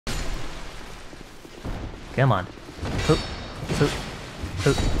Come on. Poop. Poop.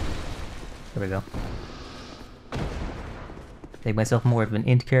 Poop. There we go. Make myself more of an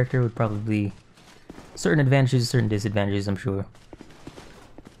int character would probably be certain advantages, certain disadvantages, I'm sure.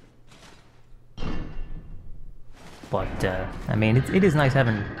 But, I mean, it is nice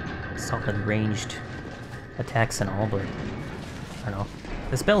having solid ranged attacks and all, but I don't know.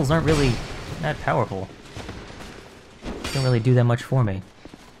 The spells aren't really that powerful. Don't really do that much for me.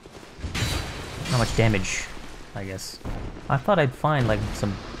 Not much damage, I guess. I thought I'd find, like,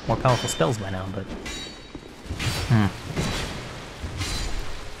 some more powerful spells by now, but...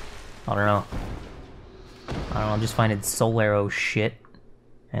 I don't know. I'm just finding soul arrow shit.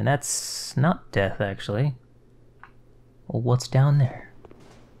 And that's not death, actually. Well, what's down there?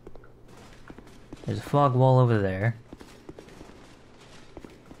 There's a fog wall over there.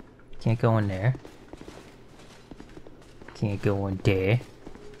 Can't go in there. Can't go in there.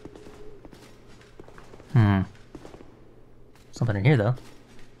 Something in here, though.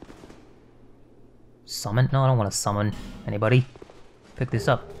 Summon? No, I don't want to summon anybody. Pick this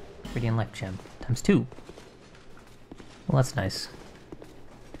up. Radiant Life Gem. ×2. Well, that's nice.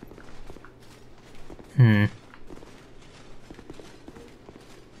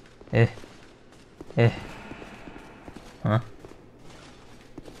 Huh?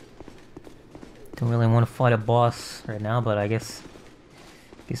 Don't really want to fight a boss right now, but I guess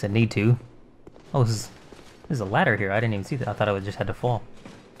I need to. Oh, there's a ladder here. I didn't even see that. I thought I would just had to fall.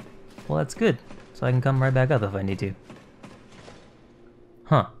 Well, that's good. So I can come right back up if I need to.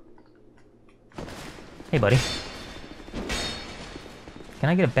 Huh. Hey, buddy. Can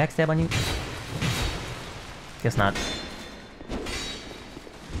I get a backstab on you? Guess not.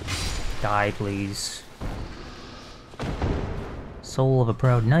 Die, please. Soul of a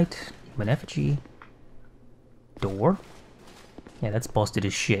proud knight. Human effigy. Door? Yeah, that's busted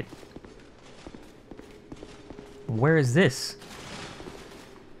as shit. Where is this?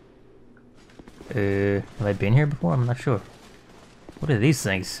 Have I been here before? I'm not sure. What are these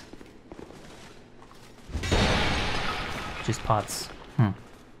things? Just pots.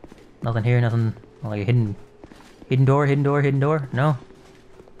 Nothing here, nothing like a hidden door, hidden door, hidden door? No?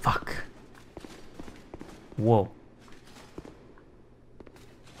 Fuck. Whoa.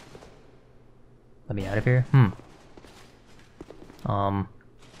 Let me out of here? I'll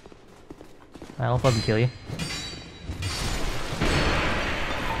fucking kill you.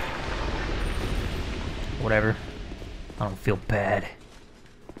 Whatever. I don't feel bad.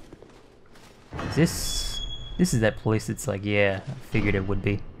 This is that place that's like, yeah, I figured it would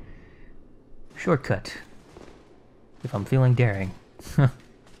be. Shortcut. If I'm feeling daring.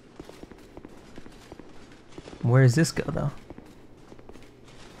 Where does this go, though?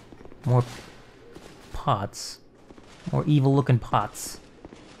 More pots. More evil-looking pots.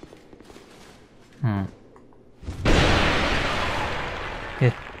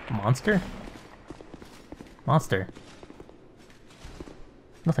 Monster? Monster.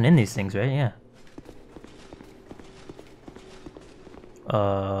 Nothing in these things, right? Yeah.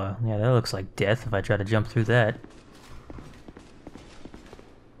 Yeah, that looks like death if I try to jump through that.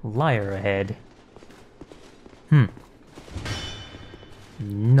 Liar ahead.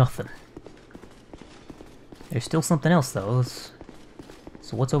 Nothing. There's still something else, though.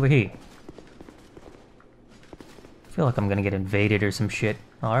 So what's over here? I feel like I'm gonna get invaded or some shit.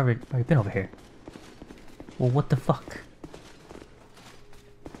 Oh, I've already been over here. Well, what the fuck?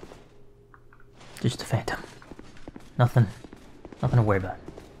 Just a phantom. Nothing to worry about.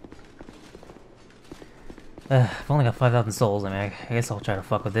 I've only got 5,000 souls. I mean, I guess I'll try to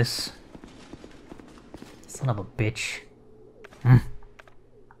fuck with this. Son of a bitch.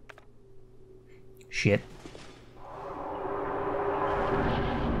 Shit.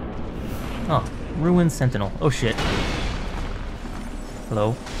 Oh, ruined Sentinel. Oh shit.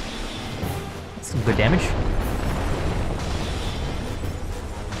 Hello. That's some good damage.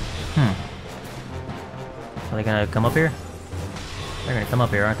 Are they gonna come up here? They're gonna come up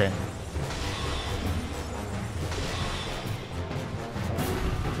here, aren't they?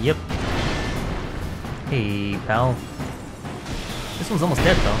 Yep. Hey, pal. This one's almost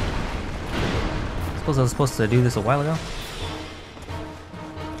dead, though. Suppose I was supposed to do this a while ago?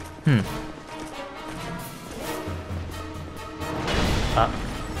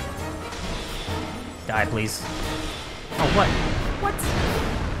 Die, please. Oh, what? What?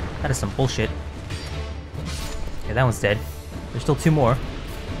 That is some bullshit. Yeah, that one's dead. There's still 2 more.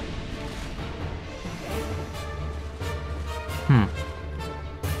 Are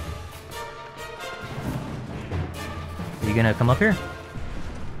you gonna come up here?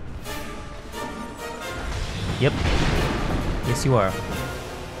 Yep. Yes, you are.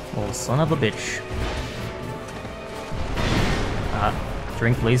 Well, son of a bitch.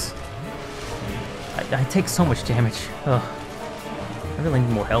 Drink, please. I take so much damage. Ugh. I really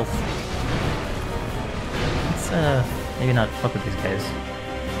need more health. Let's, maybe not fuck with these guys.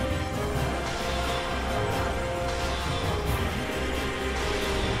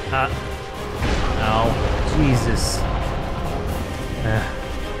 Ow. Jesus.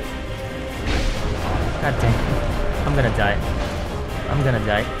 God dang. I'm gonna die. I'm gonna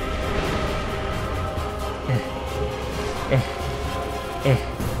die.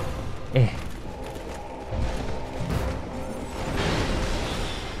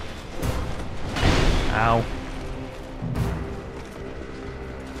 Ow.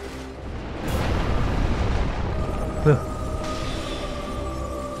 Whew.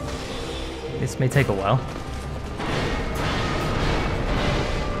 This may take a while.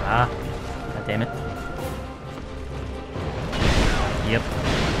 God damn it. Yep.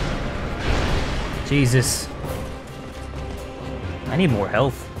 Jesus. I need more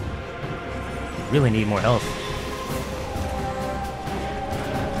health. Really need more health.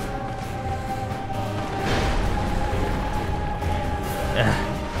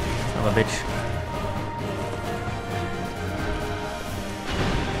 Son of a bitch.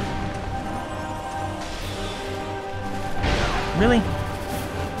 Really?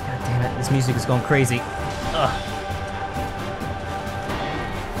 God damn it, this music is going crazy. Ugh.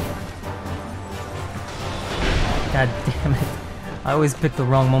 God damn it. I always pick the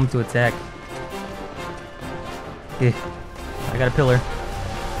wrong moment to attack. Yeah. I got a pillar.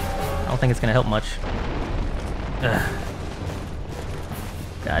 I don't think it's gonna help much. Ugh.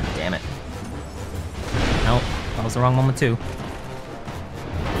 God damn it. Nope, that was the wrong moment too.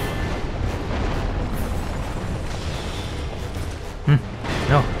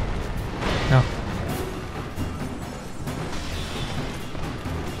 No. No.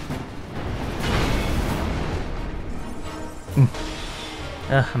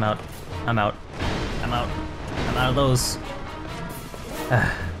 I'm out. I'm out. I'm out. I'm out of those.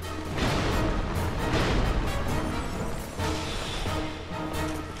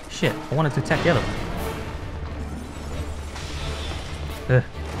 Shit, I wanted to attack the other one.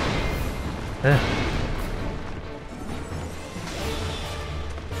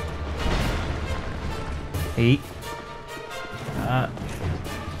 Eat.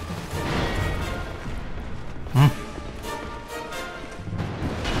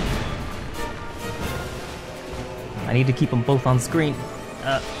 I need to keep them both on screen.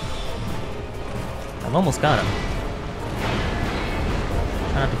 I've almost got him.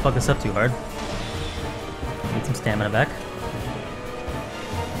 Try not to fuck this up too hard. Need some stamina back.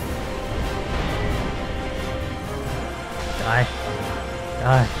 Die.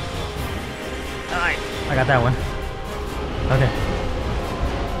 Die. Die. I got that one. Okay.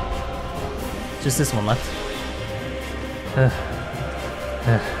 Just this one left.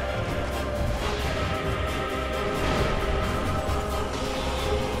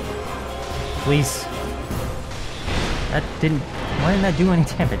 Please. That didn't... Why didn't that do any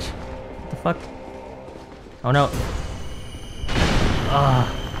damage? What the fuck? Oh no.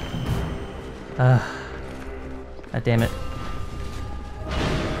 God damn it.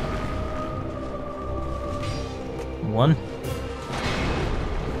 One.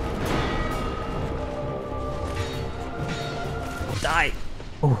 Die!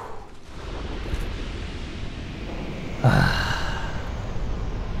 Ooh.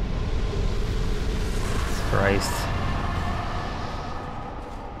 Christ.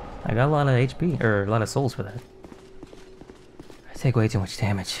 I got a lot of HP, or a lot of souls for that. I take way too much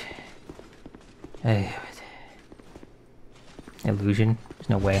damage. Hey. Illusion? There's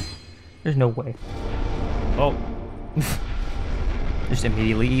no way. There's no way. Oh. Just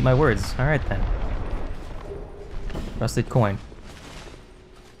immediately eat my words. Alright then. Rusted coin.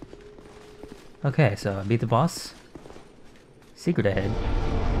 Okay, so I beat the boss. Secret ahead.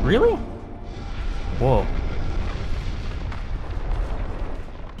 Really? Whoa.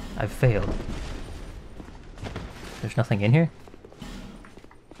 I failed. There's nothing in here?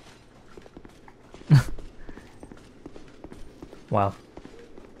 Wow.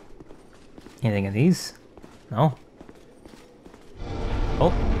 Anything in these? No.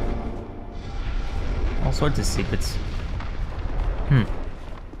 Oh. All sorts of secrets.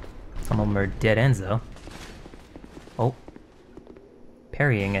 Some of them are dead ends though. Oh.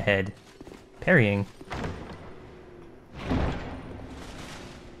 Parrying ahead. Parrying.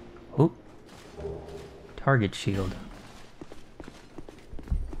 Oh. Target shield.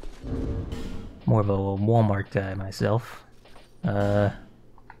 More of a Walmart guy myself.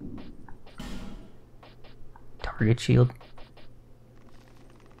 Target shield.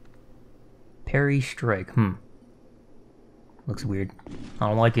 Parry strike. Looks weird. I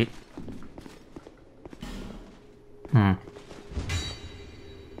don't like it. Hmm.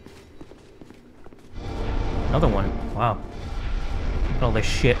 Another one. Wow. Look at all this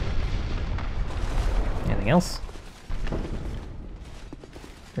shit. Anything else?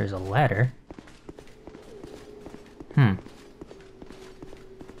 There's a ladder. Hmm.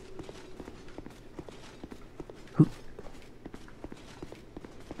 Who?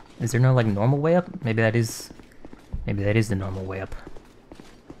 Is there no, like, normal way up? Maybe that is the normal way up.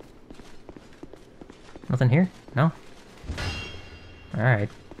 Nothing here? No? Alright.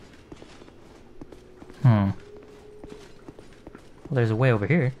 Hmm. Well, there's a way over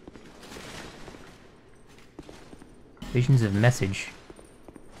here. Visions of message.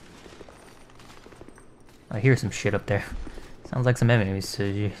 I hear some shit up there. Sounds like some enemies.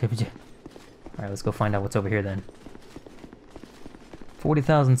 Alright, let's go find out what's over here then.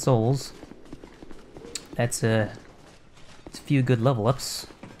 40,000 souls. That's a few good level ups.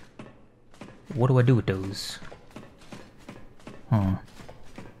 What do I do with those? Hmm.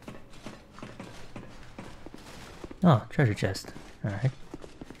 Oh, treasure chest. Alright.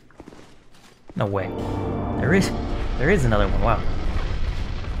 No way. There is another one, wow.